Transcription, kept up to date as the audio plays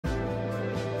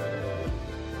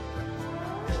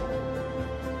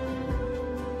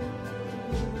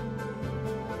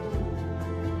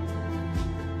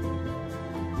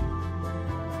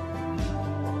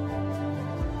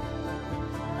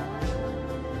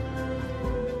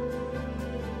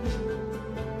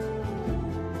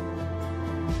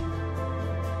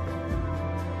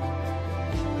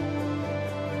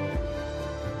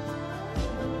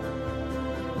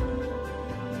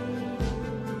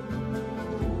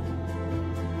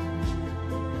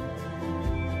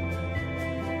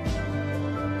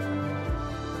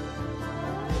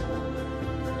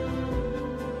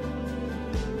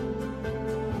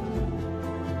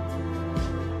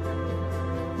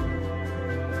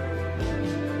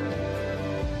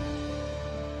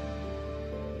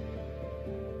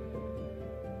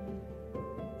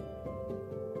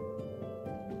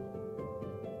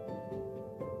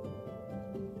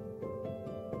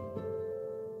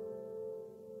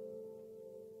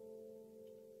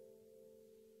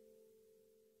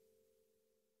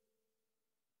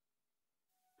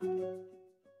You're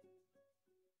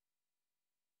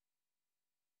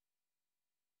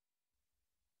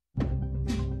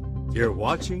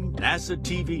watching NASA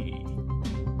TV.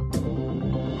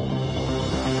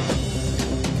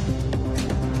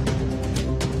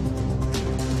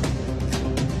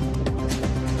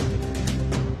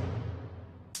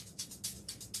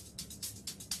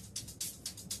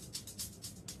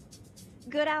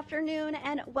 Good afternoon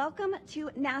and welcome to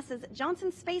NASA's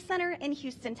Johnson Space Center in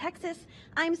Houston, Texas.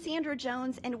 I'm Sandra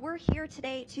Jones and we're here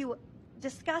today to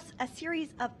discuss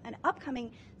an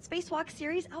upcoming spacewalk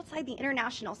series outside the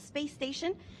International Space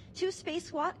Station. 2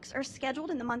 spacewalks are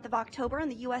scheduled in the month of October on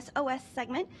the USOS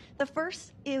segment. The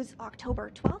first is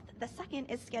October 12th. The second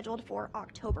is scheduled for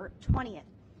October 20th.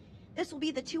 This will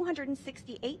be the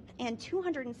 268th and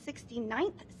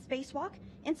 269th spacewalk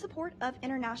in support of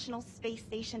International Space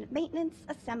Station maintenance,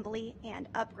 assembly,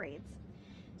 and upgrades.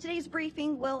 Today's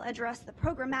briefing will address the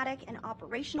programmatic and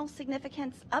operational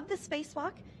significance of the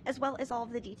spacewalk, as well as all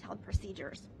of the detailed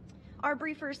procedures. Our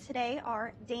briefers today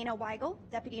are Dana Weigel,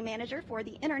 Deputy Manager for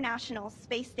the International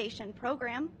Space Station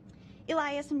Program,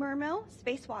 Elias Myrmo,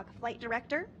 Spacewalk Flight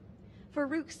Director,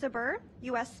 Faruq Sabur,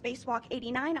 U.S. Spacewalk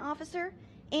 89 Officer,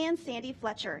 and Sandra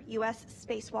Fletcher, U.S.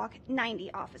 Spacewalk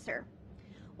 90 Officer.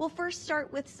 We'll first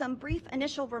start with some brief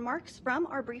initial remarks from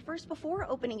our briefers before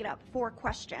opening it up for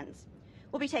questions.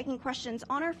 We'll be taking questions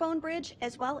on our phone bridge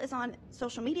as well as on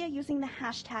social media using the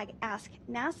hashtag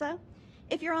AskNASA.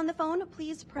 If you're on the phone,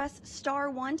 please press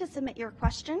 *1 to submit your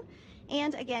question.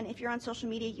 And again, if you're on social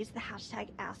media, use the hashtag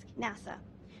AskNASA.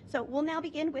 So we'll now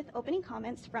begin with opening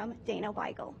comments from Dana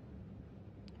Weigel.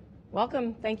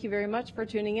 Welcome. Thank you very much for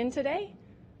tuning in today.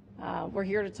 We're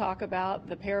here to talk about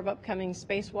the pair of upcoming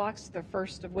spacewalks, the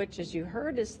first of which, as you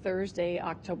heard, is Thursday,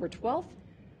 October 12th.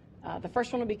 The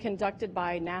first one will be conducted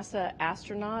by NASA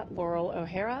astronaut Loral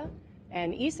O'Hara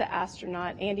and ESA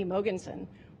astronaut Andreas Mogensen.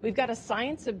 We've got a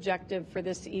science objective for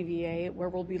this EVA where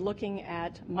we'll be looking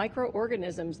at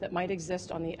microorganisms that might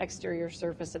exist on the exterior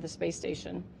surface of the space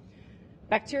station.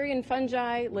 Bacteria and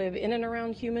fungi live in and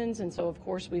around humans, and so of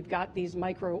course we've got these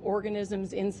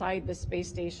microorganisms inside the space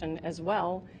station as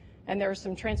well. And there are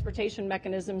some transportation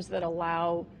mechanisms that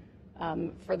allow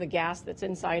for the gas that's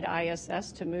inside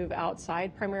ISS to move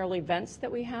outside, primarily vents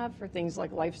that we have for things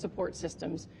like life support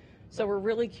systems. So we're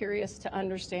really curious to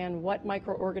understand what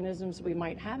microorganisms we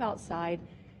might have outside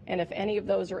and if any of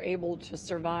those are able to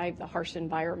survive the harsh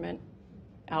environment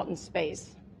out in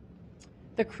space.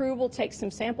 The crew will take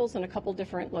some samples in a couple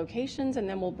different locations and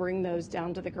then we'll bring those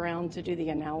down to the ground to do the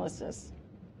analysis.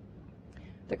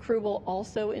 The crew will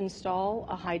also install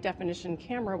a high-definition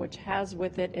camera which has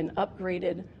with it an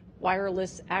upgraded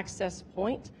wireless access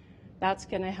point. That's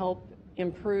going to help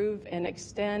improve and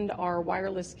extend our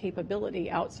wireless capability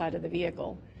outside of the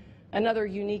vehicle. Another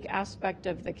unique aspect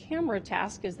of the camera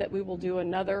task is that we will do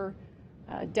another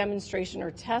demonstration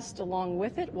or test along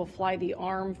with it. We'll fly the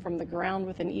arm from the ground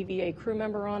with an EVA crew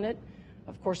member on it.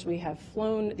 Of course, we have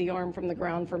flown the arm from the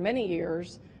ground for many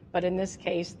years, but in this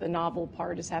case, the novel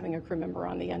part is having a crew member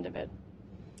on the end of it.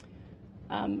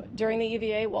 During the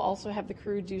EVA, we'll also have the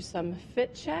crew do some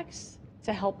fit checks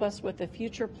to help us with the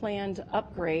future planned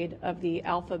upgrade of the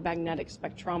alpha magnetic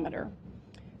spectrometer.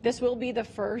 This will be the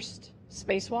first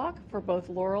spacewalk for both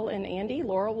Loral and Andy.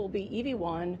 Loral will be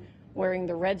EV1 wearing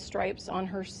the red stripes on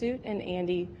her suit, and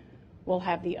Andy will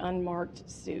have the unmarked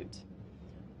suit.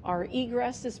 Our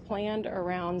egress is planned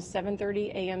around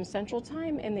 7:30 a.m. Central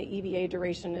Time, and the EVA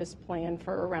duration is planned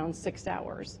for around 6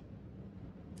 hours.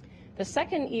 The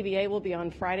second EVA will be on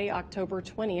Friday, October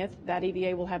 20th. That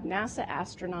EVA will have NASA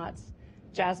astronauts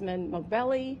Jasmin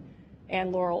Moghbeli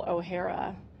and Loral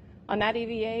O'Hara. On that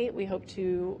EVA, we hope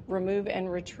to remove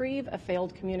and retrieve a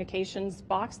failed communications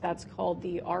box. That's called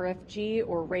the RFG,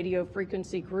 or radio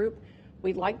frequency group.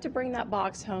 We'd like to bring that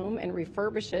box home and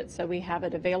refurbish it so we have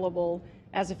it available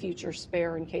as a future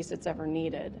spare in case it's ever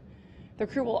needed. The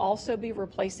crew will also be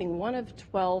replacing one of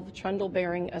 12 trundle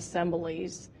bearing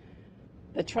assemblies.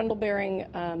 The trundle bearing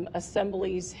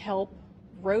assemblies help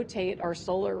rotate our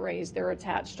solar arrays. They're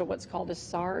attached to what's called a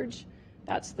SARJ.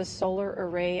 That's the Solar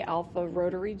Array Alpha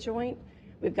Rotary Joint.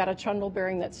 We've got a trundle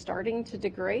bearing that's starting to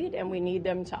degrade, and we need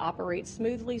them to operate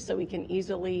smoothly so we can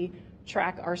easily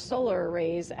track our solar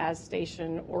arrays as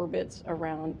station orbits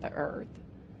around the Earth.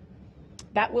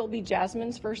 That will be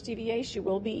Jasmin's first EVA. She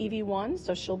will be EV1,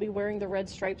 so she'll be wearing the red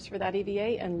stripes for that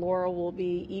EVA, and Laura will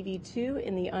be EV2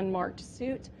 in the unmarked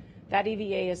suit. That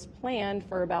EVA is planned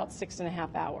for about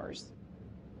 6.5 hours.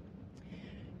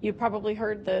 You probably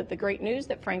heard the great news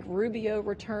that Frank Rubio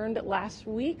returned last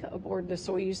week aboard the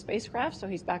Soyuz spacecraft, so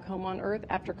he's back home on Earth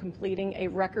after completing a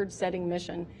record-setting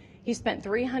mission. He spent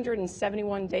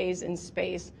 371 days in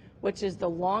space, which is the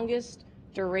longest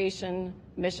duration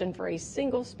mission for a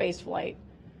single space flight.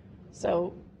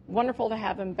 So wonderful to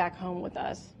have him back home with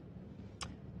us.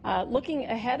 Looking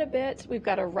ahead a bit, we've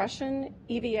got a Russian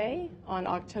EVA on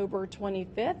October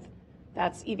 25th.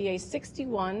 That's EVA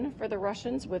 61 for the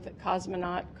Russians with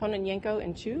cosmonaut Kononenko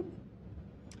and Chub.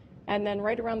 And then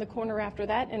right around the corner after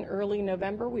that, in early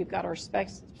November, we've got our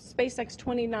SpaceX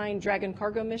 29 Dragon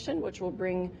cargo mission, which will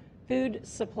bring food,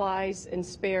 supplies, and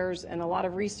spares, and a lot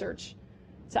of research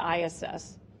to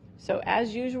ISS. So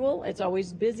as usual, it's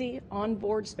always busy on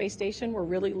board Space Station. We're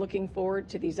really looking forward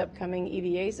to these upcoming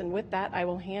EVAs, and with that, I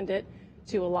will hand it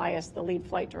to Elias, the lead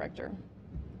flight director.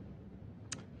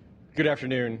 Good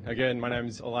afternoon. Again, my name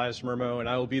is Elias Myrmo, and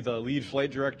I will be the lead flight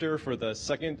director for the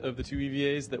second of the two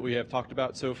EVAs that we have talked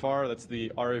about so far. That's the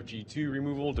RFG-2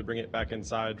 removal to bring it back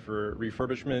inside for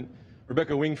refurbishment.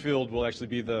 Rebecca Wingfield will actually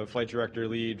be the flight director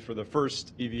lead for the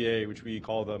first EVA, which we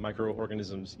call the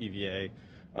microorganisms EVA.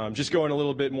 Just going a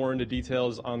little bit more into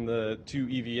details on the two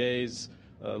EVAs,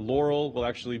 Loral will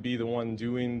actually be the one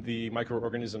doing the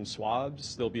microorganism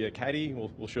swabs. There'll be a caddy.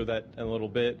 We'll show that in a little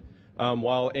bit.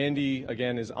 While Andy,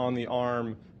 again, is on the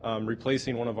arm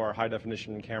replacing one of our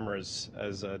high-definition cameras,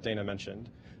 as Dana mentioned.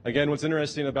 Again, what's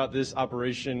interesting about this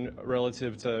operation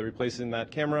relative to replacing that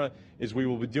camera is we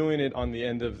will be doing it on the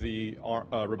end of the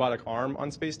robotic arm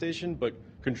on Space Station, but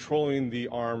controlling the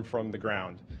arm from the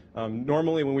ground.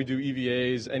 Normally when we do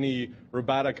EVAs, any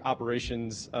robotic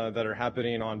operations that are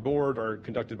happening on board are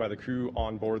conducted by the crew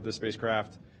on board the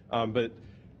spacecraft. But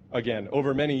again,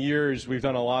 over many years, we've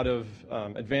done a lot of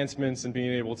advancements in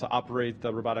being able to operate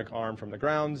the robotic arm from the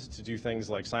ground to do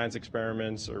things like science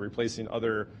experiments or replacing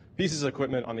other pieces of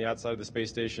equipment on the outside of the space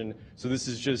station. So this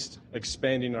is just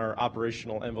expanding our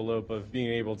operational envelope of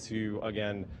being able to,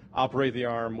 again, operate the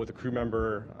arm with a crew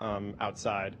member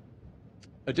outside.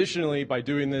 Additionally, by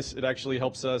doing this, it actually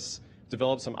helps us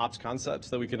develop some ops concepts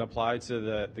that we can apply to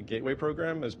the Gateway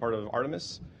program as part of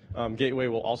Artemis. Gateway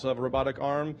will also have a robotic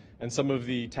arm, and some of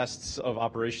the tests of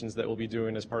operations that we'll be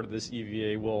doing as part of this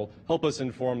EVA will help us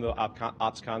inform the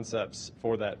ops concepts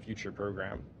for that future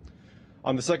program.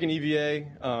 On the second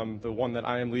EVA, the one that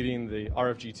I am leading, the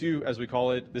RFG-2 as we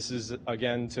call it, this is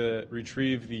again to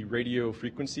retrieve the radio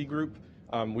frequency group.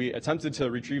 We attempted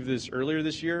to retrieve this earlier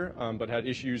this year, but had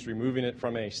issues removing it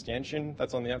from a stanchion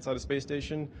that's on the outside of Space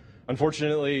Station.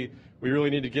 Unfortunately, we really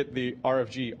need to get the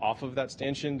RFG off of that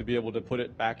stanchion to be able to put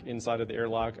it back inside of the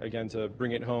airlock, again, to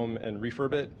bring it home and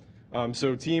refurb it.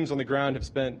 So teams on the ground have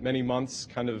spent many months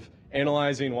kind of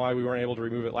analyzing why we weren't able to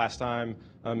remove it last time.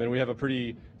 And we have a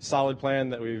pretty solid plan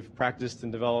that we've practiced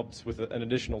and developed with an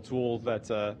additional tool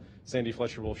that Sandra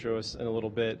Fletcher will show us in a little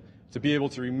bit to be able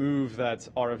to remove that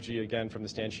RFG again from the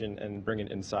stanchion and bring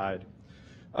it inside.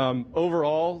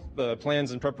 Overall, the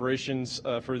plans and preparations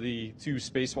for the two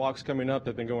spacewalks coming up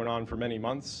have been going on for many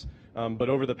months. But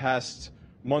over the past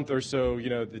month or so,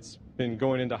 it's been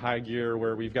going into high gear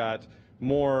where we've got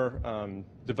more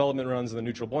development runs in the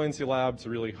neutral buoyancy lab to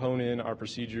really hone in our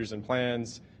procedures and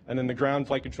plans. And then the ground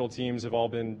flight control teams have all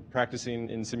been practicing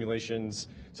in simulations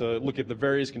to look at the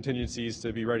various contingencies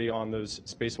to be ready on those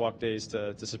spacewalk days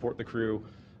to support the crew.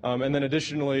 And then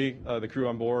additionally, the crew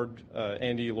on board,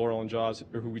 Andy, Loral, and Jaws,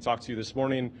 who we talked to this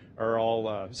morning, are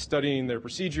all studying their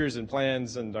procedures and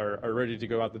plans and are ready to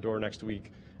go out the door next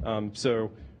week.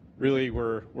 So really,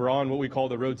 we're on what we call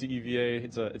the road to EVA.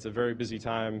 It's a very busy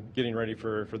time getting ready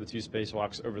for the two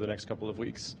spacewalks over the next couple of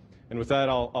weeks. And with that,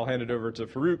 I'll hand it over to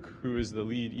Faruq, who is the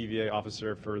lead EVA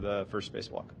officer for the first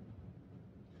spacewalk.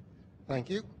 Thank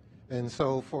you. And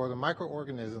so for the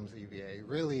microorganisms EVA,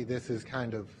 really this is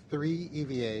kind of 3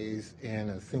 EVAs in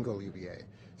a single EVA.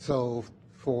 So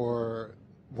for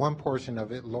one portion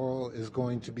of it, Loral is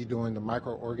going to be doing the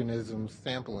microorganisms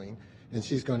sampling, and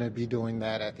she's going to be doing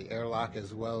that at the airlock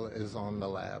as well as on the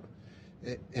lab.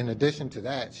 In addition to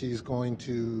that, she's going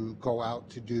to go out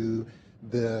to do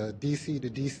the DC to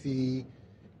DC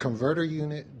converter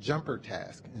unit jumper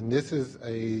task. And this is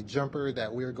a jumper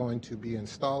that we're going to be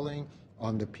installing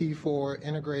on the P4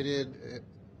 integrated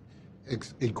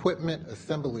equipment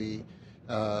assembly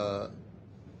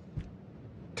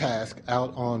task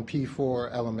out on P4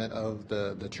 element of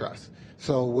the truss.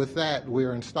 So with that,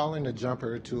 we're installing the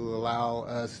jumper to allow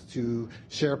us to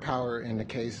share power in the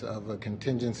case of a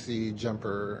contingency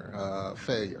jumper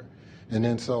failure. And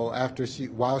then so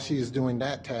while she is doing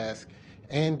that task,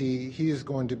 Andy, he is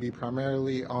going to be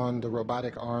primarily on the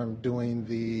robotic arm doing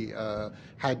the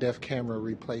high-def camera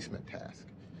replacement task.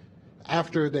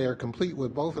 After they are complete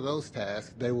with both of those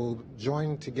tasks, they will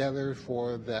join together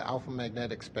for the alpha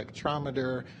magnetic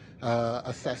spectrometer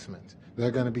assessment.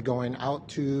 They're going to be going out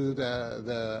to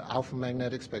the alpha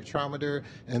magnetic spectrometer,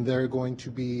 and they're going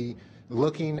to be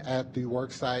looking at the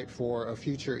work site for a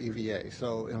future EVA.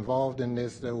 So involved in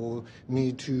this, they will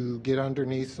need to get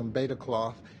underneath some beta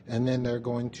cloth, and then they're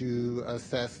going to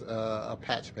assess a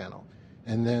patch panel.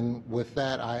 And then with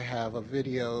that, I have a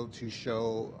video to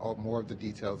show more of the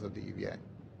details of the EVA.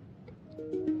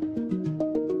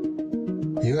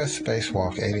 U.S.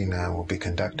 Spacewalk 89 will be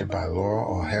conducted by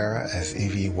Loral O'Hara as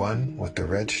EV1 with the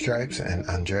red stripes and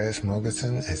Andreas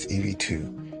Mogensen as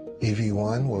EV2.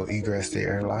 EV1 will egress the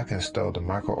airlock and stow the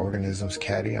microorganisms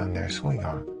caddy on their swing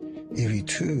arm.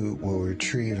 EV2 will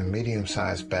retrieve a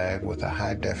medium-sized bag with a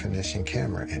high-definition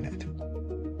camera in it.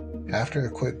 After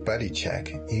a quick buddy check,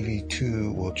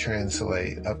 EV2 will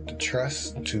translate up the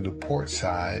truss to the port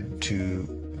side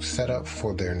to set up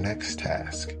for their next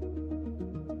task.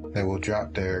 They will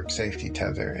drop their safety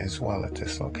tether as well at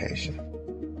this location.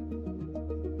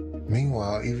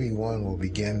 Meanwhile, EV1 will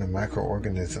begin the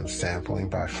microorganism sampling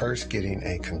by first getting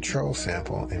a control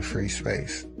sample in free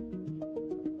space.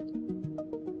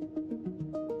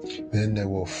 Then they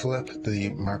will flip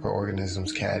the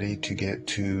microorganisms caddy to get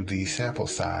to the sample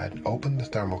side, open the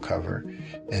thermal cover,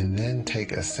 and then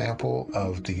take a sample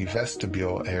of the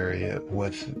vestibule area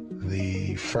with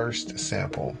the first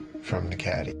sample from the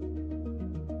caddy.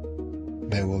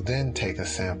 They will then take a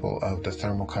sample of the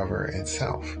thermal cover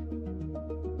itself.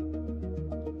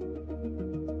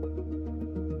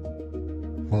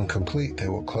 When complete, they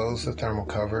will close the thermal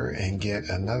cover and get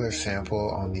another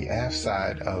sample on the aft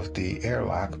side of the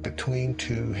airlock between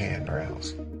two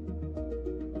handrails.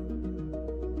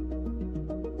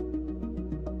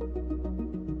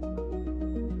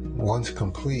 Once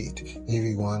complete,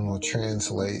 EV1 will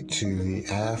translate to the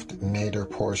aft nadir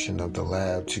portion of the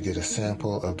lab to get a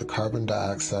sample of the carbon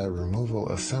dioxide removal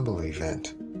assembly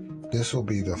vent. This will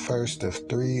be the first of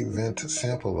 3 vent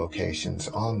sample locations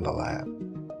on the lab.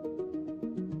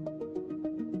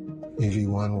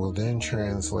 EV1 will then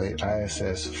translate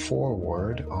ISS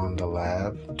forward on the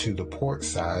lab to the port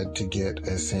side to get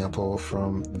a sample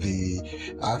from the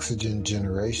oxygen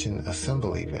generation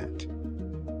assembly vent.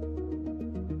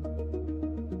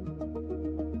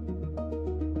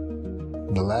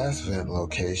 The last vent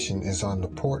location is on the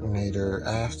port nadir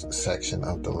aft section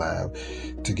of the lab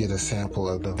to get a sample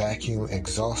of the vacuum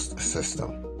exhaust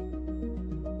system.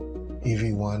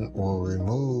 EV1 will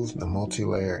remove the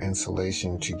multi-layer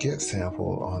insulation to get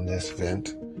sample on this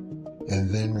vent and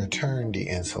then return the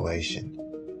insulation.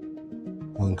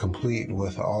 When complete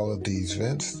with all of these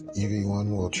vents,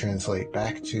 EV1 will translate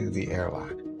back to the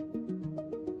airlock.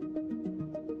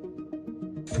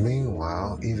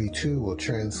 Meanwhile, EV2 will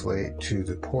translate to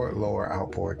the port lower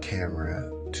outboard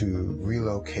camera to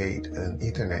relocate an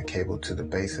Ethernet cable to the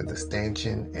base of the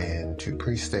stanchion and to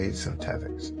pre-stage some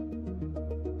tethers.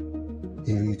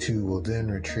 EV2 will then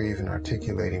retrieve an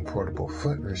articulating portable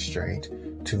foot restraint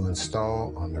to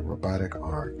install on the robotic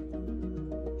arm.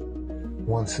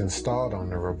 Once installed on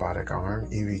the robotic arm,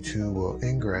 EV2 will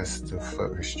ingress the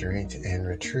foot restraint and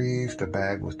retrieve the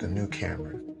bag with the new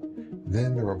camera.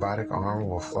 Then the robotic arm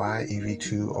will fly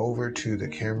EV2 over to the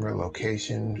camera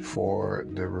location for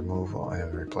the removal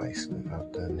and replacement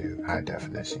of the new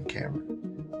high-definition camera.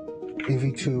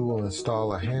 EV2 will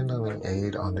install a handling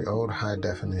aid on the old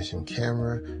high-definition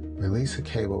camera, release a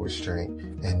cable restraint,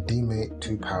 and demate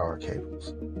 2 power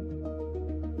cables.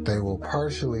 They will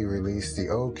partially release the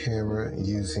old camera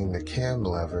using the cam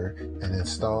lever and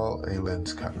install a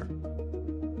lens cover.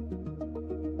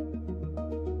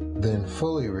 Then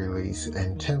fully release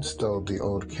and temp stow the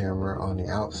old camera on the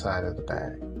outside of the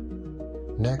bag.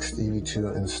 Next,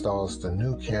 EV2 installs the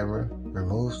new camera,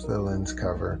 removes the lens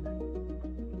cover,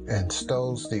 and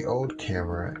stows the old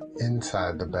camera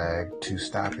inside the bag to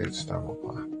stop its thermal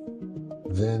clock.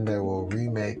 Then they will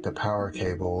remake the power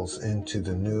cables into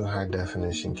the new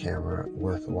high-definition camera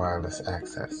with wireless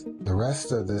access. The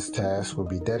rest of this task will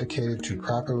be dedicated to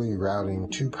properly routing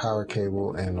 2 power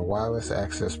cable and the wireless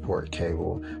access port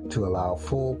cable to allow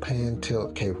full pan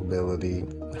tilt capability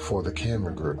for the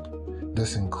camera group.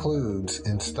 This includes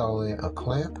installing a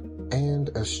clamp and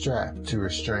a strap to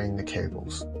restrain the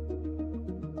cables.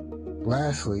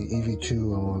 Lastly, EV2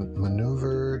 will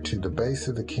maneuver to the base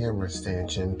of the camera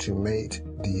stanchion to mate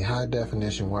the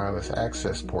high-definition wireless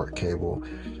access port cable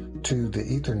to the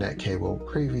Ethernet cable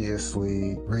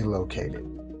previously relocated.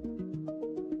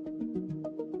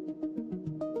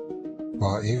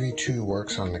 While EV2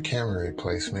 works on the camera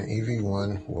replacement,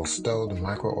 EV1 will stow the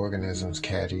microorganisms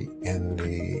caddy in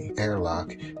the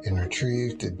airlock and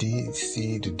retrieve the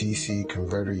DC to DC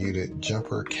converter unit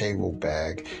jumper cable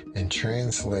bag and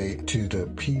translate to the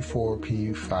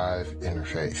P4P5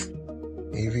 interface.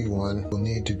 EV1 will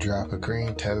need to drop a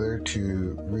green tether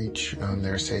to reach on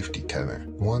their safety tether.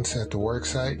 Once at the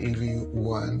worksite,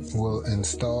 EV1 will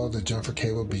install the jumper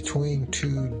cable between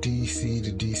two DC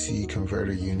to DC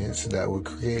converter units that will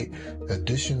create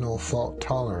additional fault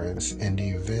tolerance in the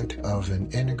event of an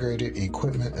integrated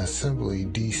equipment assembly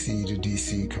DC to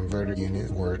DC converter unit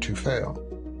were to fail.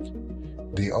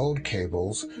 The old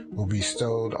cables will be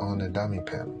stowed on the dummy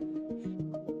panel.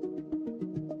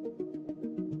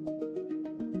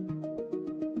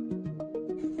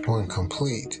 When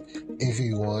complete,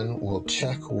 EV1 will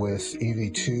check with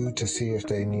EV2 to see if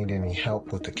they need any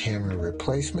help with the camera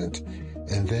replacement,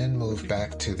 and then move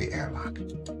back to the airlock.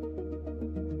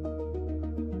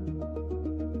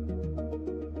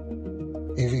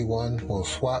 EV1 will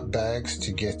swap bags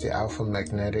to get the alpha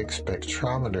magnetic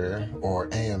spectrometer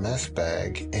or AMS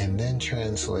bag, and then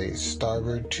translate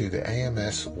starboard to the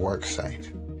AMS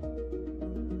worksite.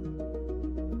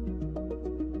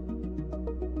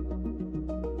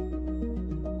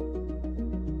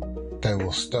 They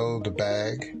will stow the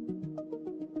bag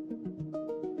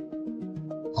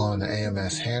on the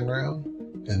AMS handrail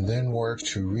and then work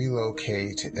to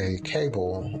relocate a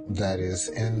cable that is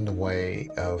in the way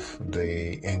of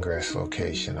the ingress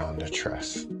location on the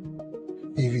truss.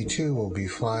 EV2 will be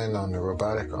flying on the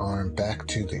robotic arm back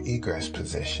to the egress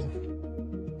position.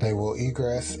 They will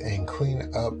egress and clean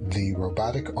up the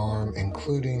robotic arm,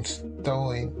 including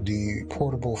stowing the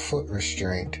portable foot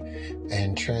restraint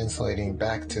and translating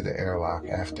back to the airlock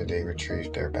after they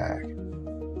retrieve their bag.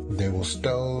 They will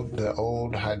stow the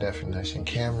old high-definition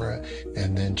camera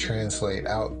and then translate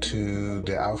out to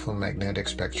the alpha magnetic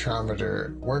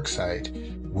spectrometer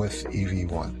worksite with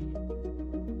EV1.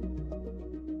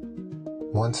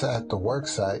 Once at the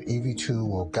worksite, EV2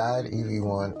 will guide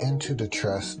EV1 into the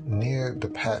truss near the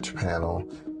patch panel,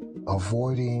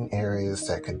 avoiding areas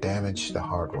that could damage the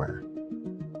hardware.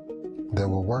 They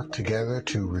will work together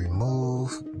to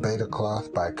remove beta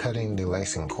cloth by cutting the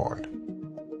lacing cord.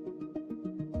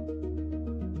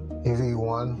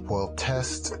 EV1 will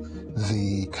test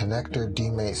the connector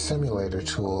demate simulator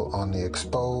tool on the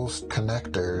exposed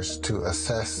connectors to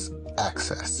assess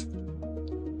access.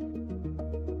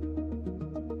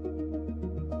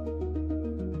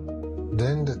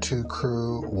 Then the two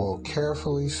crew will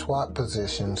carefully swap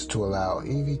positions to allow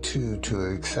EV2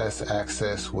 to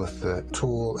access with the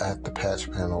tool at the patch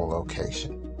panel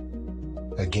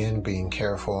location. Again, being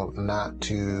careful not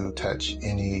to touch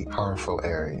any harmful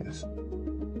areas.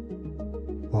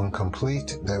 When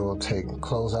complete, they will take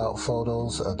closeout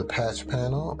photos of the patch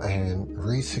panel and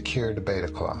re-secure the beta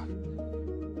cloth.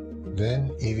 Then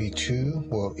EV2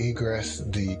 will egress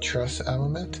the truss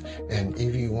element, and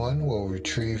EV1 will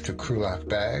retrieve the crew lock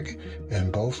bag,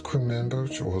 and both crew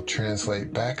members will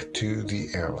translate back to the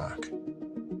airlock.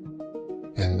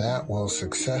 And that will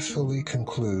successfully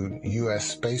conclude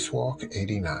U.S. Spacewalk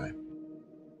 89.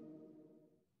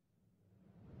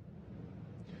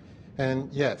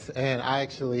 And yes, and I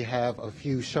actually have a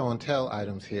few show and tell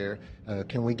items here.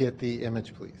 Can we get the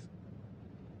image, please?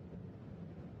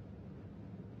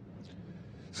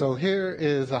 So here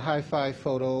is a hi-fi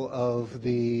photo of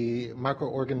the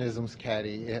microorganisms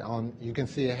caddy. You can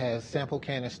see it has sample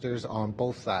canisters on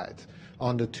both sides.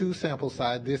 On the two sample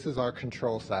side, this is our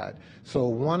control side. So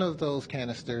one of those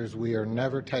canisters we are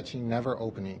never touching, never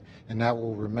opening, and that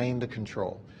will remain the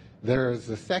control. There is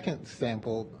a second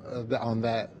sample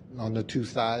on the two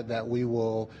side that we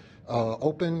will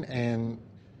open and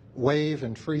wave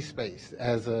in free space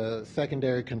as a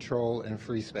secondary control in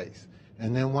free space.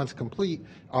 And then once complete,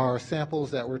 our samples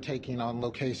that we're taking on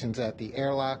locations at the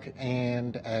airlock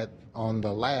and on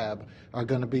the lab are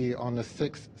going to be on the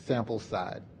sixth sample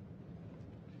side.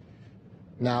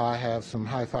 Now I have some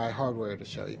hi-fi hardware to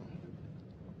show you.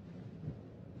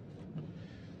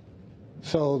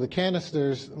 So the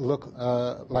canisters look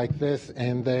like this,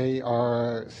 and they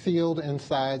are sealed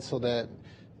inside so that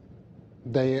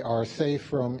they are safe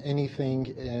from anything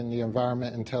in the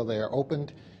environment until they are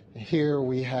opened. Here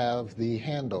we have the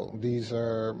handle. These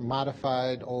are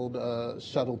modified old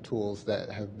shuttle tools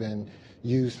that have been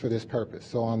used for this purpose.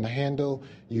 So on the handle,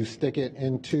 you stick it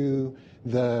into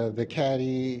the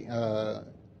caddy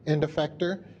end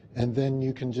effector, and then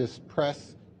you can just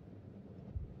press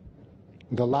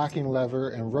the locking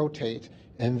lever and rotate,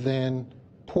 and then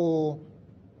pull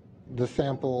the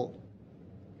sample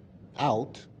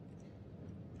out.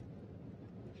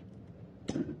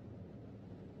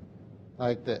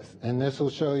 like this. And this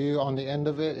will show you on the end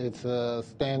of it, it's a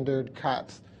standard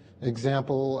COTS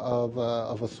example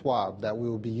of a swab that we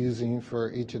will be using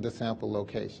for each of the sample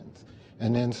locations.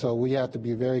 And then so we have to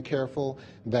be very careful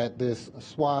that this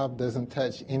swab doesn't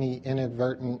touch any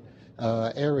inadvertent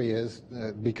areas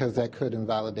because that could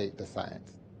invalidate the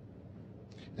science.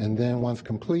 And then once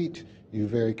complete, you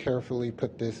very carefully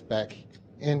put this back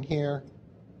in here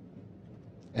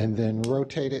and then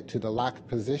rotate it to the locked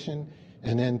position.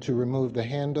 And then to remove the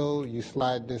handle, you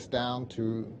slide this down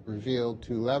to reveal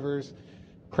two levers,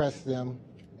 press them,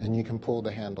 and you can pull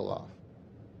the handle off.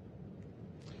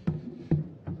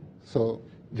 So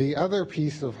the other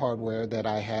piece of hardware that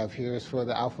I have here is for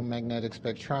the alpha magnetic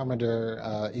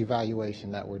spectrometer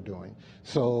evaluation that we're doing.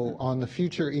 So on the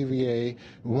future EVA,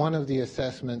 one of the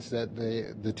assessments that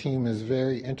the team is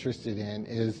very interested in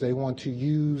is they want to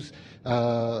use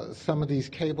some of these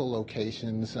cable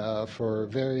locations for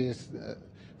various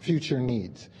future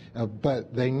needs.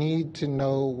 But they need to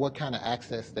know what kind of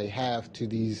access they have to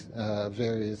these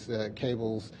various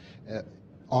cables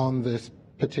on this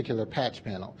particular patch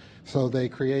panel. So they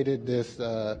created this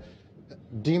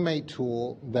DMate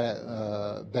tool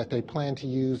that they plan to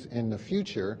use in the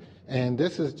future, and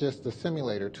this is just a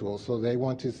simulator tool. So they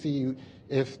want to see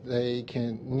if they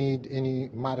can need any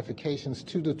modifications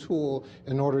to the tool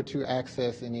in order to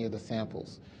access any of the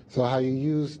samples. So how you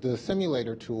use the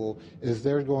simulator tool is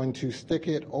they're going to stick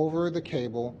it over the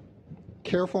cable,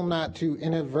 careful not to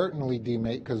inadvertently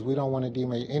demate, because we don't want to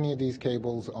demate any of these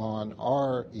cables on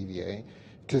our EVA,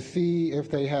 to see if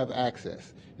they have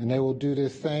access. And they will do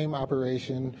this same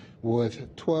operation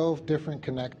with 12 different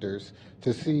connectors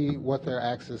to see what their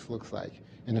access looks like.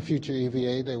 In the future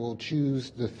EVA, they will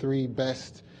choose the 3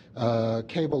 best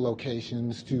cable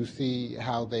locations to see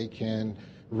how they can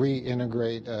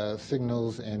reintegrate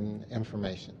signals and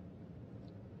information.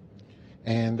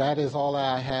 And that is all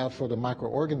I have for the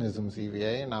microorganisms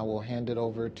EVA, and I will hand it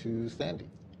over to Sandy.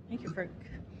 Thank you, Faruq.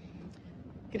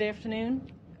 Good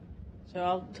afternoon. So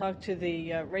I'll talk to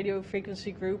the radio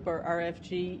frequency group, or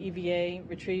RFG EVA,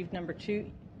 retrieve number 2.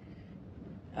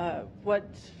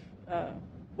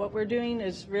 What we're doing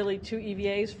is really 2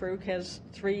 EVAs. Faruq has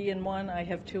 3 in 1. I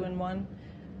have 2 in 1.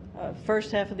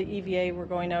 First half of the EVA, we're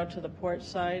going out to the port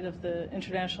side of the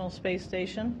International Space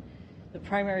Station. The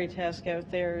primary task out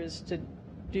there is to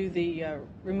do the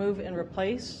remove and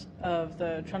replace of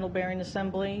the trundle bearing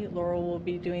assembly. Loral will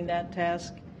be doing that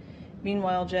task.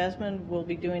 Meanwhile, Jasmin will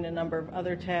be doing a number of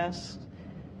other tasks.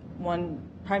 One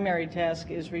primary task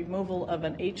is removal of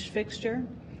an H fixture.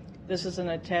 This is an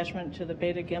attachment to the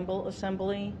beta gimbal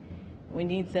assembly. We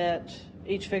need that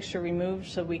H fixture removed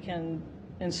so we can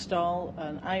install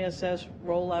an ISS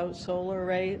rollout solar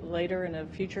array later in a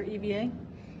future EVA.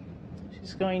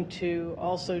 She's going to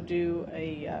also do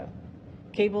a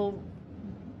cable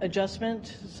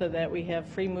adjustment so that we have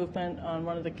free movement on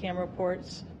one of the camera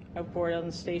ports outboard on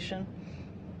the station.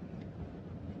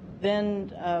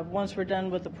 Then once we're done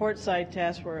with the port side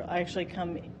task, we'll actually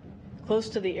come close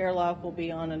to the airlock. We'll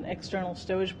be on an external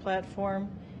stowage platform,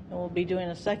 and we'll be doing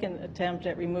a second attempt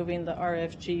at removing the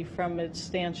RFG from its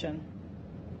stanchion.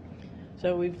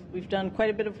 So we've done quite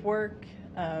a bit of work.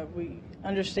 We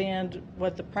understand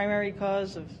what the primary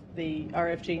cause of the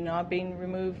RFG not being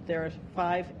removed. There are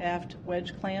 5 aft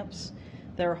wedge clamps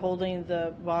that are holding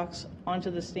the box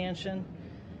onto the stanchion.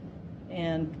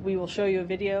 And we will show you a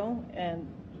video and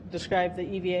describe the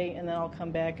EVA, and then I'll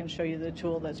come back and show you the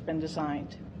tool that's been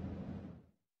designed.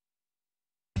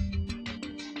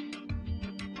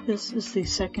 This is the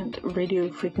second radio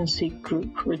frequency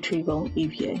group retrieval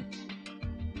EVA.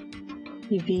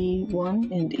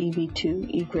 EV1 and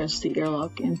EV2 egress the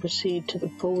airlock and proceed to the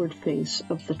forward face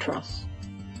of the truss.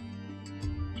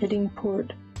 Heading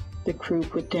port, the crew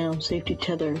put down safety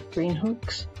tether green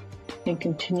hooks and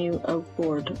continue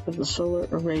outboard of the solar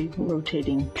array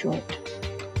rotating joint.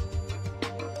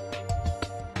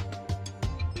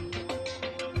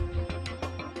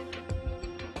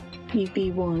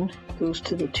 EV1 goes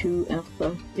to the 2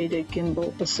 alpha beta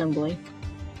gimbal assembly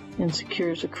and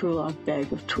secures a crew lock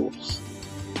bag of tools.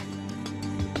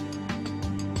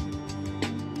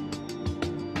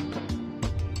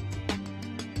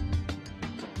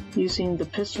 Using the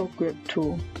pistol grip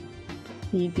tool,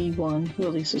 EV1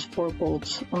 releases 4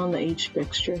 bolts on the H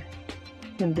fixture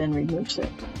and then removes it.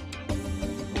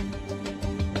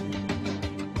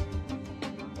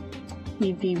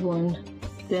 EV1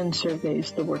 then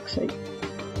surveys the worksite.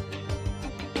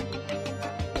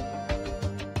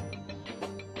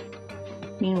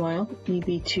 Meanwhile,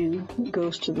 EV2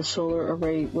 goes to the solar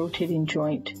array rotating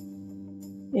joint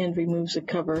and removes a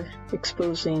cover,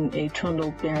 exposing a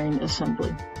trundle bearing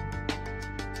assembly.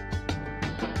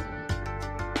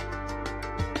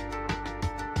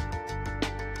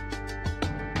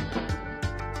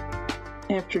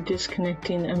 After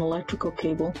disconnecting an electrical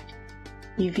cable,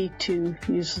 EV2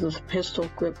 uses the pistol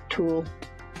grip tool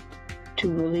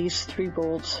to release 3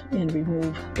 bolts and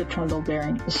remove the trundle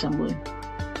bearing assembly.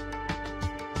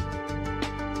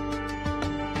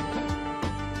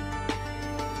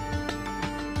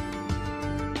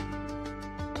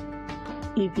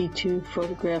 EV2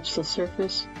 photographs the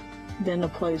surface, then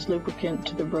applies lubricant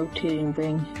to the rotating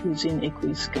ring using a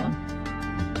grease gun.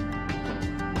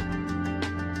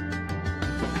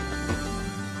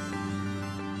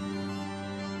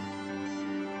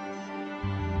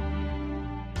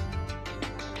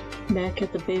 Back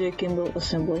at the beta gimbal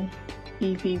assembly,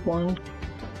 EV1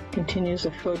 continues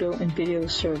a photo and video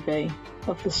survey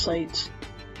of the sites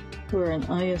where an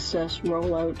ISS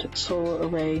rollout solar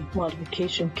array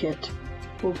modification kit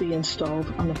will be installed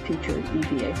on a future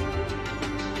EVA.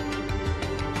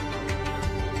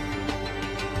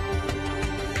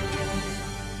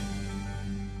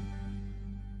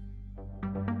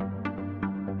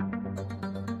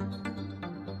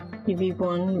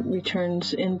 EV1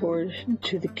 returns inboard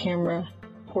to the camera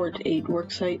port 8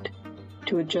 worksite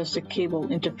to adjust a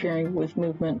cable interfering with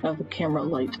movement of the camera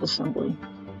light assembly.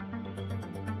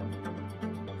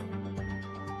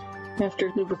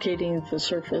 After lubricating the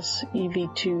surface,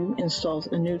 EV2 installs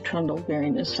a new trundle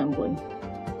bearing assembly.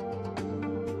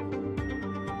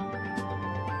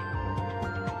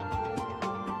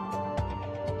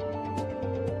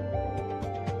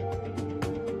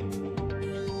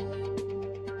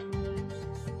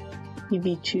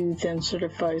 EV2 then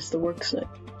certifies the worksite.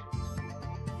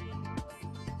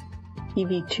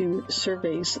 EV2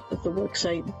 surveys the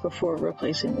worksite before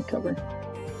replacing the cover.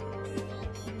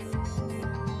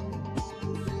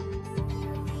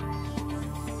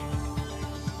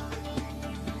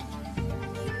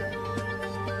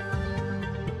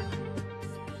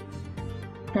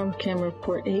 From camera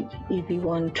port 8,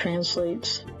 EV1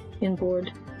 translates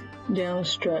inboard, down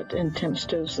strut, and temp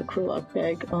stows the crew lock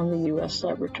bag on the U.S.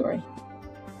 laboratory.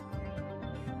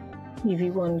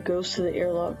 EV1 goes to the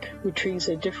airlock, retrieves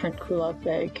a different crew lock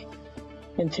bag,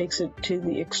 and takes it to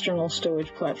the external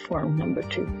stowage platform number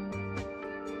 2.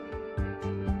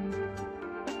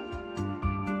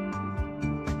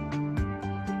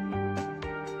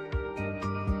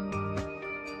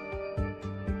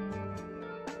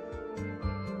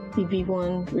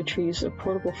 EV1 retrieves a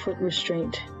portable foot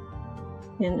restraint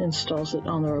and installs it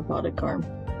on the robotic arm.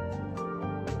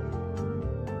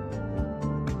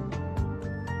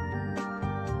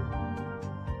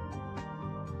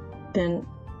 Then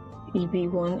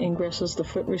EV1 ingresses the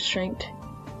foot restraint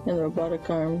and the robotic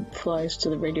arm flies to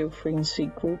the radio frequency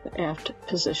group aft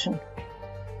position.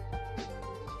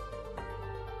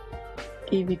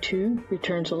 EV2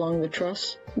 returns along the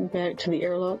truss back to the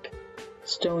airlock,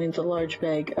 stowing the large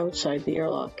bag outside the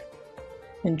airlock,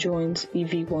 and joins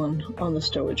EV1 on the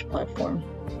stowage platform.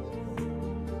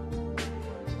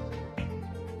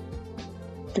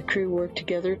 The crew work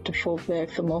together to fold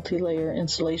back the multi-layer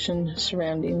insulation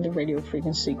surrounding the radio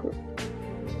frequency group.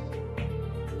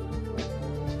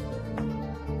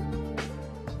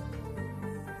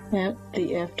 At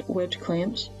the aft wedge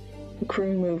clamps, the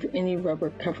crew remove any rubber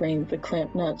covering the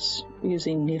clamp nuts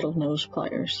using needle nose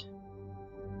pliers.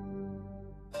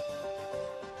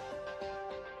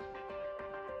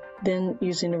 Then,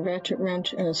 using a ratchet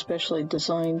wrench and a specially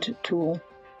designed tool,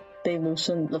 they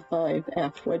loosen the 5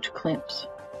 aft wedge clamps.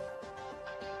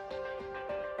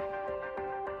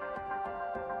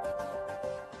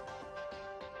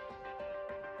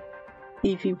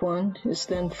 EV1 is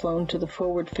then flown to the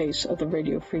forward face of the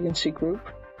radio frequency group,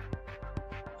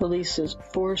 releases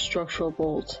 4 structural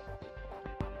bolts,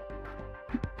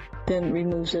 then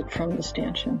removes it from the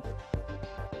stanchion.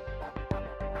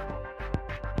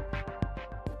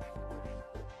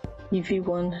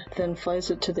 EV1 then flies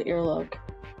it to the airlock,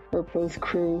 where both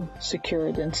crew secure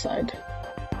it inside.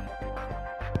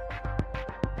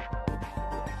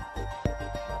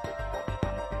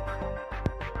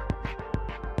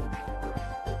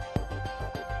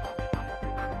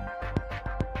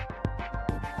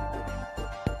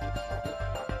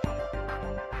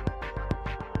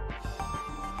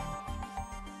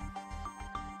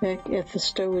 Back at the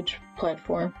stowage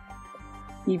platform,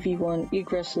 EV1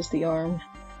 egresses the arm,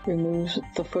 removes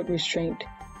the foot restraint,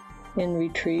 and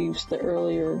retrieves the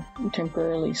earlier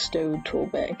temporarily stowed tool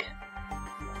bag.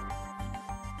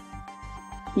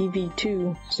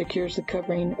 EV2 secures the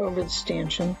covering over the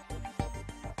stanchion.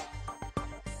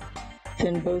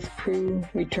 Then both crew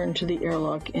return to the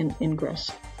airlock and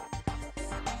ingress.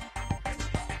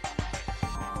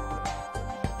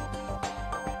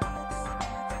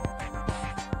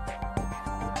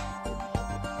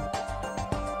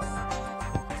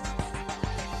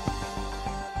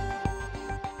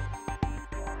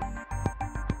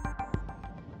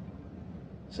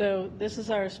 So this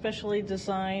is our specially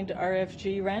designed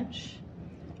RFG wrench.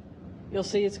 You'll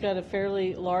see it's got a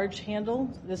fairly large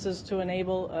handle. This is to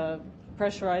enable a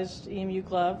pressurized EMU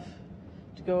glove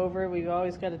to go over. We've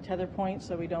always got a tether point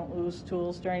so we don't lose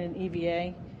tools during an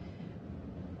EVA.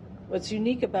 What's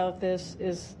unique about this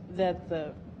is that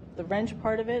the wrench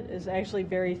part of it is actually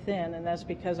very thin, and that's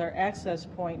because our access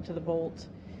point to the bolt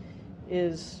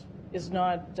is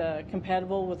not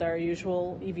compatible with our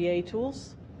usual EVA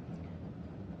tools.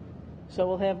 So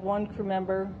we'll have one crew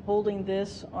member holding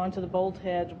this onto the bolt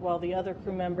head while the other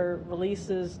crew member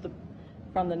releases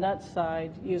from the nut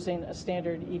side using a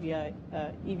standard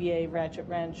EVA ratchet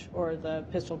wrench or the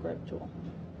pistol grip tool.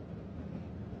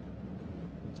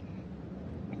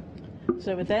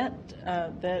 So with that,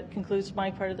 that concludes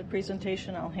my part of the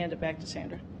presentation. I'll hand it back to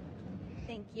Sandra.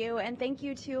 Thank you, and thank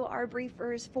you to our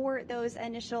briefers for those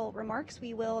initial remarks.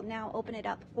 We will now open it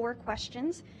up for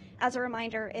questions. As a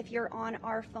reminder, if you're on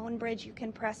our phone bridge, you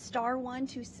can press *1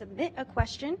 to submit a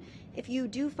question. If you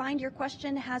do find your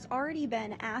question has already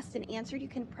been asked and answered, you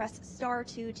can press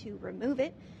 *2 to remove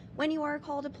it. When you are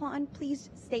called upon, please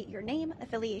state your name,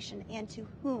 affiliation, and to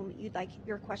whom you'd like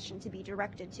your question to be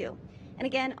directed to. And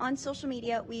again, on social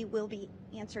media, we will be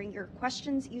answering your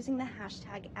questions using the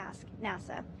hashtag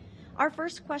AskNASA. Our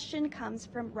first question comes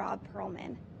from Rob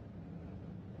Perlman.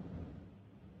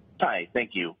 Hi,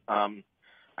 thank you.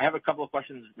 I have a couple of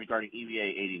questions regarding EVA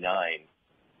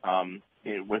 89.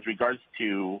 With regards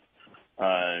to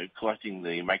collecting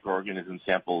the microorganism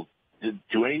samples,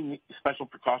 do any special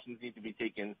precautions need to be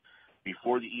taken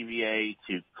before the EVA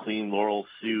to clean Loral's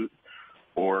suit,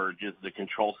 or just the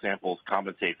control samples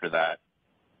compensate for that?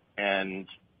 And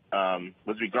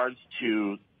with regards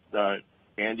to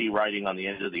Andy riding on the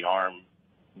end of the arm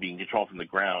being controlled from the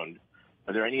ground,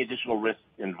 are there any additional risks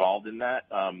involved in that?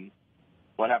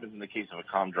 What happens in the case of a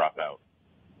comm dropout?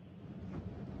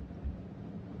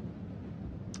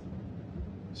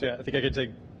 So yeah, I think I could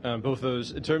take both of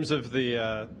those. In terms of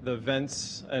the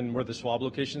vents and where the swab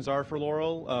locations are for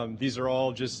Loral, these are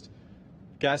all just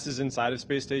gases inside of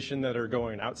Space Station that are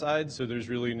going outside, so there's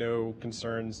really no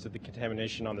concerns to the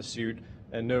contamination on the suit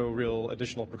and no real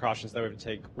additional precautions that we have to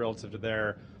take relative to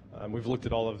there. We've looked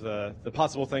at all of the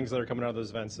possible things that are coming out of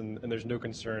those vents, and there's no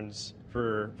concerns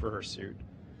for her suit.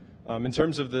 In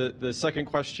terms of the second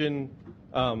question,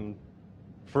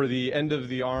 for the end of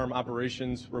the arm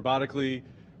operations robotically,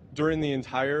 during the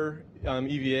entire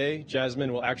EVA,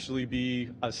 Jasmin will actually be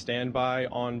a standby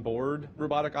on-board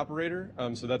robotic operator.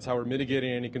 So that's how we're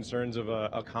mitigating any concerns of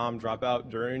a comm dropout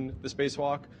during the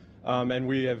spacewalk. And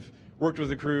we have worked with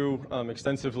the crew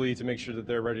extensively to make sure that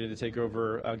they're ready to take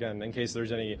over, again, in case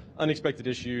there's any unexpected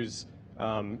issues.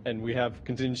 And we have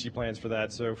contingency plans for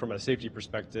that. So from a safety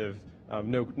perspective,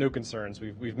 no concerns.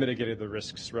 We've mitigated the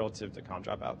risks relative to comm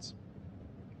dropouts.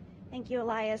 Thank you,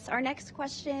 Elias. Our next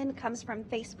question comes from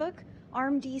Facebook.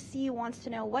 ARMDC wants to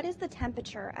know, what is the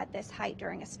temperature at this height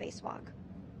during a spacewalk?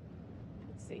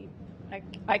 Let's see.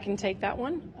 I can take that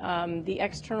one. The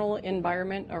external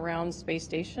environment around Space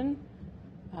Station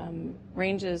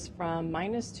ranges from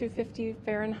 -250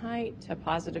 Fahrenheit to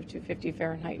 +250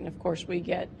 Fahrenheit. And of course, we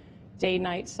get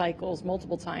day-night cycles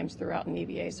multiple times throughout an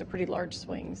EVA, so pretty large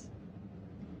swings.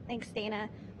 Thanks, Dana.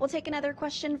 We'll take another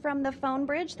question from the phone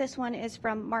bridge. This one is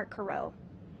from Mark Carreau.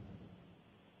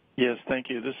 Yes, thank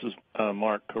you. This is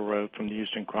Mark Carreau from the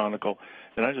Houston Chronicle,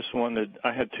 and I just wanted,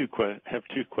 I have two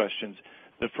questions.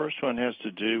 The first one has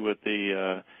to do with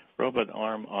the robot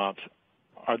arm ops.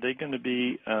 Are they going to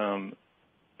be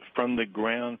from the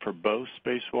ground for both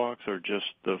spacewalks or just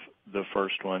the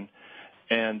first one?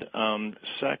 And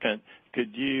second,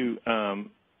 could you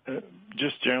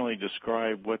just generally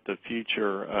describe what the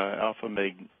future alpha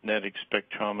magnetic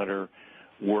spectrometer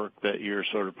work that you're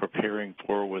sort of preparing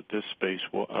for with this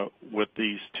with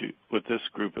this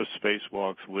group of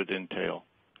spacewalks would entail?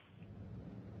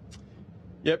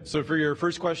 Yep. So for your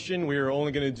first question, we are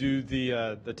only going to do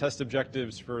the test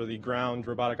objectives for the ground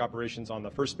robotic operations on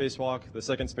the first spacewalk. The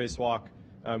second spacewalk,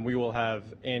 we will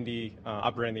have Andy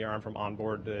operating the arm from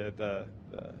onboard the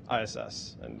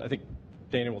ISS, and I think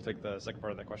Dana will take the second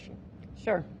part of that question.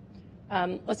 Sure.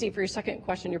 Let's see, for your second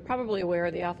question, you're probably aware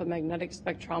the alpha magnetic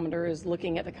spectrometer is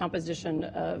looking at the composition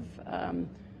of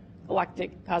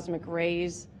galactic cosmic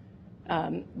rays.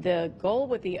 The goal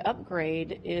with the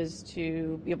upgrade is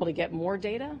to be able to get more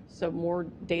data, so more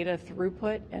data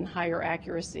throughput and higher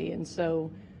accuracy. And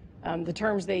so the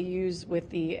terms they use with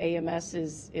the AMS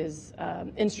is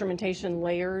instrumentation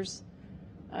layers,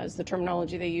 is the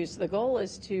terminology they use. The goal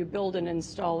is to build and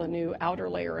install a new outer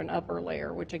layer and upper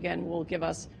layer, which again will give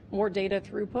us more data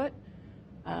throughput,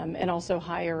 and also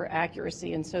higher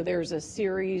accuracy. And so there's a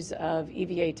series of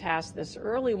EVA tasks. This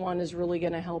early one is really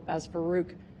going to help, as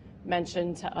Faruq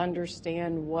mentioned, to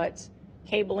understand what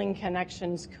cabling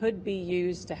connections could be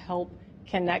used to help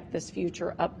connect this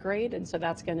future upgrade. And so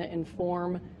that's going to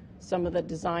inform some of the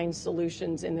design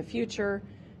solutions in the future.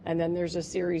 And then there's a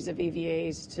series of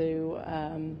EVAs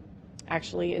to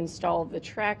actually install the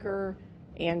tracker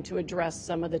and to address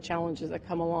some of the challenges that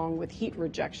come along with heat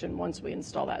rejection once we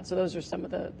install that. So those are some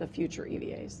of the future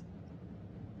EVAs.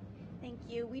 Thank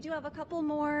you. We do have a couple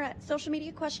more social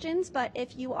media questions, but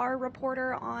if you are a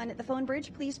reporter on the phone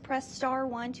bridge, please press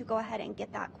 *1 to go ahead and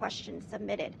get that question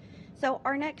submitted. So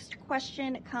our next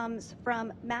question comes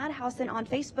from Madhausen on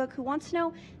Facebook, who wants to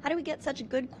know, how do we get such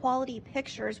good quality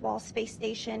pictures while space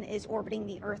station is orbiting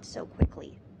the Earth so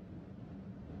quickly?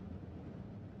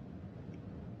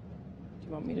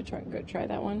 You want me to try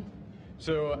that one?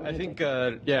 So I think,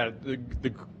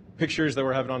 the pictures that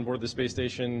we're having on board the space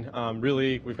station,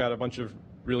 really, we've got a bunch of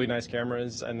really nice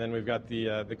cameras, and then we've got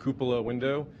the cupola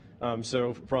window.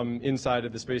 So from inside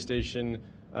of the space station,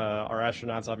 our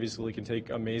astronauts obviously can take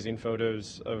amazing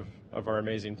photos of our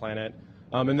amazing planet.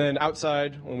 And then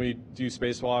outside, when we do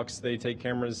spacewalks, they take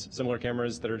cameras, similar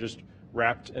cameras that are just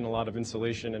wrapped in a lot of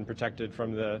insulation and protected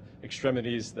from the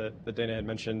extremities that Dana had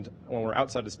mentioned when we're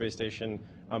outside the space station,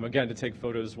 again, to take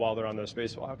photos while they're on those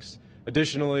spacewalks.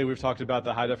 Additionally, we've talked about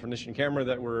the high-definition camera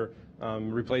that we're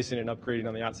replacing and upgrading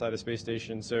on the outside of space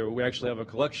station. So we actually have a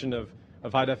collection of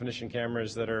high-definition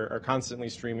cameras that are constantly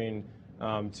streaming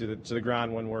to the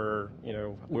ground when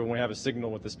when we have a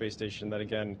signal with the space station that,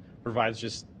 again, provides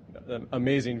just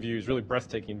amazing views, really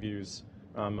breathtaking views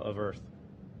of Earth.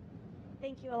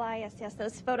 Thank you, Elias. Yes,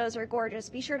 those photos are gorgeous.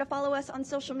 Be sure to follow us on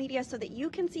social media so that you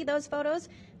can see those photos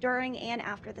during and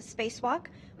after the spacewalk.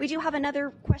 We do have another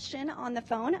question on the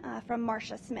phone from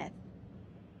Marcia Smith.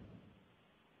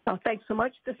 Thanks so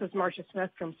much. This is Marcia Smith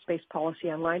from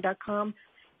SpacePolicyOnline.com,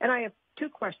 and I have two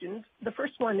questions. The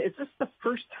first one, is this the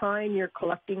first time you're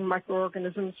collecting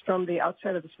microorganisms from the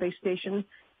outside of the space station?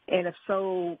 And if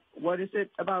so, what is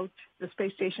it about the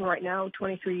space station right now,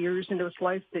 23 years into its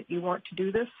life, that you want to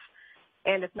do this?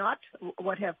 And if not,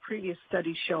 what have previous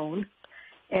studies shown?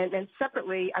 And then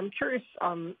separately, I'm curious,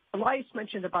 Elias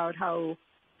mentioned about how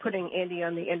putting Andy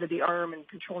on the end of the arm and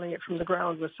controlling it from the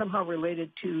ground was somehow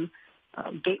related to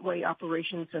gateway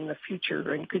operations in the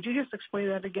future. And could you just explain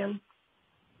that again?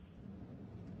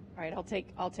 All right,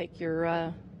 I'll take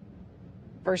your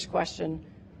first question.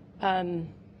 The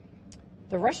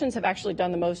Russians have actually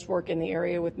done the most work in the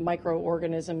area with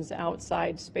microorganisms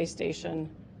outside space station.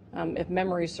 If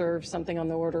memory serves, something on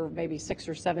the order of maybe 6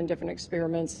 or 7 different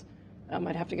experiments.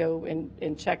 I'd have to go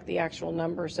and check the actual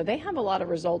number. So they have a lot of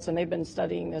results, and they've been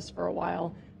studying this for a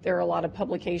while. There are a lot of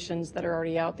publications that are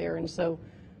already out there, and so,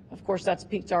 of course, that's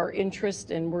piqued our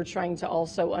interest, and we're trying to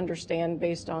also understand,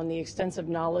 based on the extensive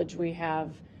knowledge we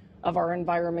have of our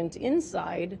environment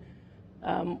inside,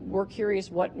 we're curious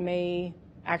what may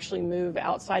actually move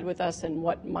outside with us and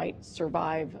what might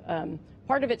survive.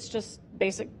 Part of it's just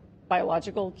basic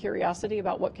biological curiosity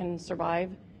about what can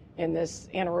survive in this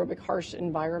anaerobic, harsh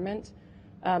environment.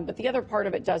 But the other part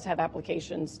of it does have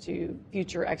applications to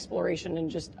future exploration and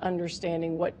just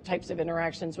understanding what types of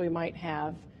interactions we might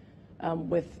have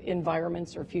with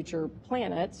environments or future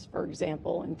planets, for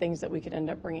example, and things that we could end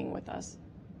up bringing with us.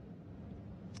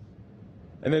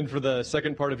 And then for the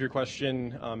second part of your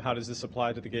question, how does this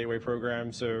apply to the Gateway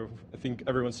program? So I think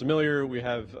everyone's familiar. We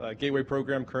have a Gateway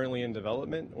program currently in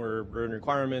development. We're in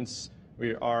requirements.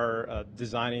 We are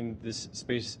designing this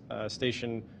space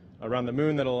station around the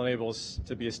moon that will enable us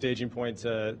to be a staging point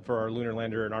for our lunar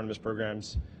lander and Artemis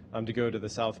programs to go to the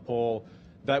South Pole.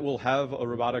 That will have a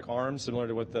robotic arm similar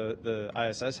to what the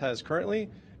ISS has currently.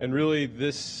 And really,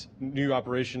 this new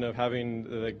operation of having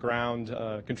the ground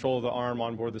control of the arm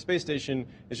on board the space station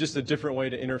is just a different way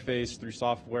to interface through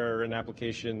software and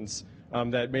applications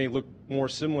that may look more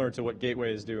similar to what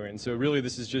Gateway is doing. So really,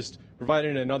 this is just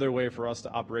providing another way for us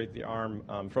to operate the arm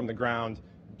from the ground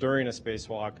during a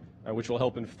spacewalk, which will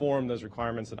help inform those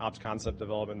requirements and ops concept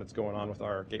development that's going on with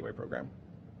our Gateway program.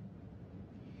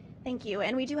 Thank you.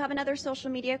 And we do have another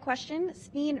social media question.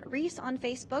 Speen Reese on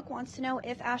Facebook wants to know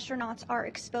if astronauts are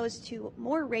exposed to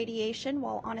more radiation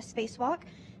while on a spacewalk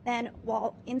than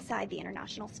while inside the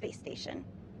International Space Station.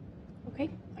 Okay,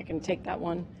 I can take that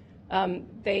one.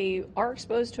 They are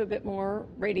exposed to a bit more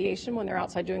radiation when they're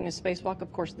outside doing a spacewalk.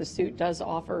 Of course, the suit does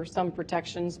offer some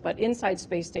protections, but inside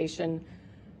space station,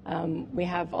 we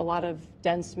have a lot of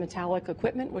dense metallic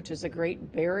equipment, which is a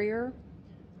great barrier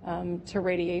to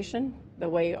radiation. The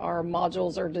way our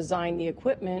modules are designed, the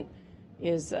equipment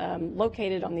is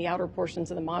located on the outer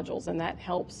portions of the modules, and that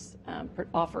helps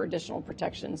offer additional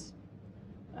protections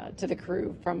to the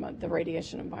crew from the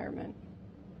radiation environment.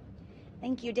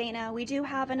 Thank you, Dana. We do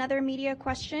have another media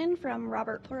question from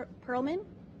Robert Perlman.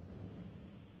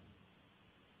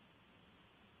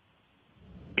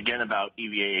 Again, about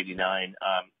EVA 89.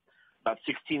 About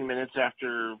 16 minutes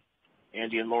after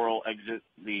Andy and Loral exit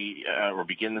or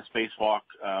begin the spacewalk,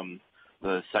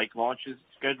 the psych launch is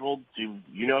scheduled. Do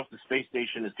you know if the space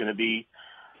station is going to be,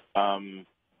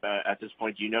 at this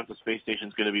point, do you know if the space station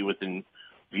is going to be within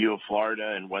view of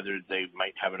Florida and whether they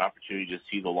might have an opportunity to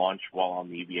see the launch while on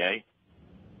the EVA?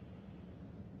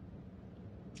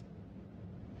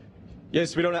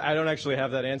 Yes, I don't actually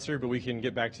have that answer, but we can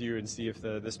get back to you and see if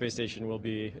the space station will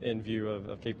be in view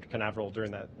of Cape Canaveral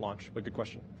during that launch. But good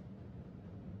question.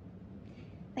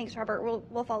 Thanks, Robert.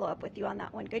 We'll follow up with you on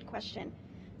that one. Good question.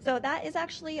 So that is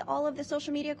actually all of the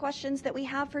social media questions that we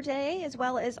have for today, as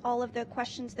well as all of the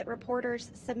questions that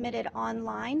reporters submitted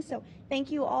online. So thank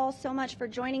you all so much for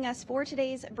joining us for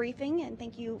today's briefing, and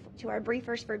thank you to our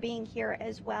briefers for being here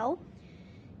as well.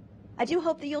 I do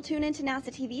hope that you'll tune into NASA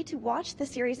TV to watch the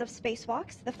series of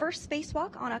spacewalks. The first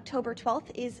spacewalk on October 12th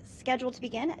is scheduled to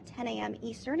begin at 10 a.m.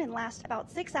 Eastern and last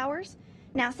about 6 hours.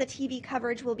 NASA TV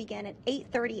coverage will begin at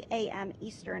 8:30 a.m.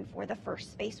 Eastern for the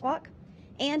first spacewalk.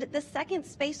 And the second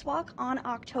spacewalk on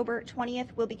October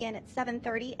 20th will begin at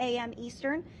 7:30 a.m.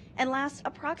 Eastern and last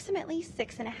approximately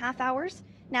 6.5 hours.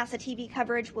 NASA TV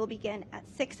coverage will begin at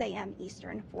 6 a.m.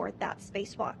 Eastern for that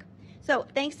spacewalk. So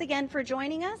thanks again for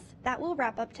joining us. That will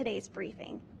wrap up today's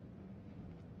briefing.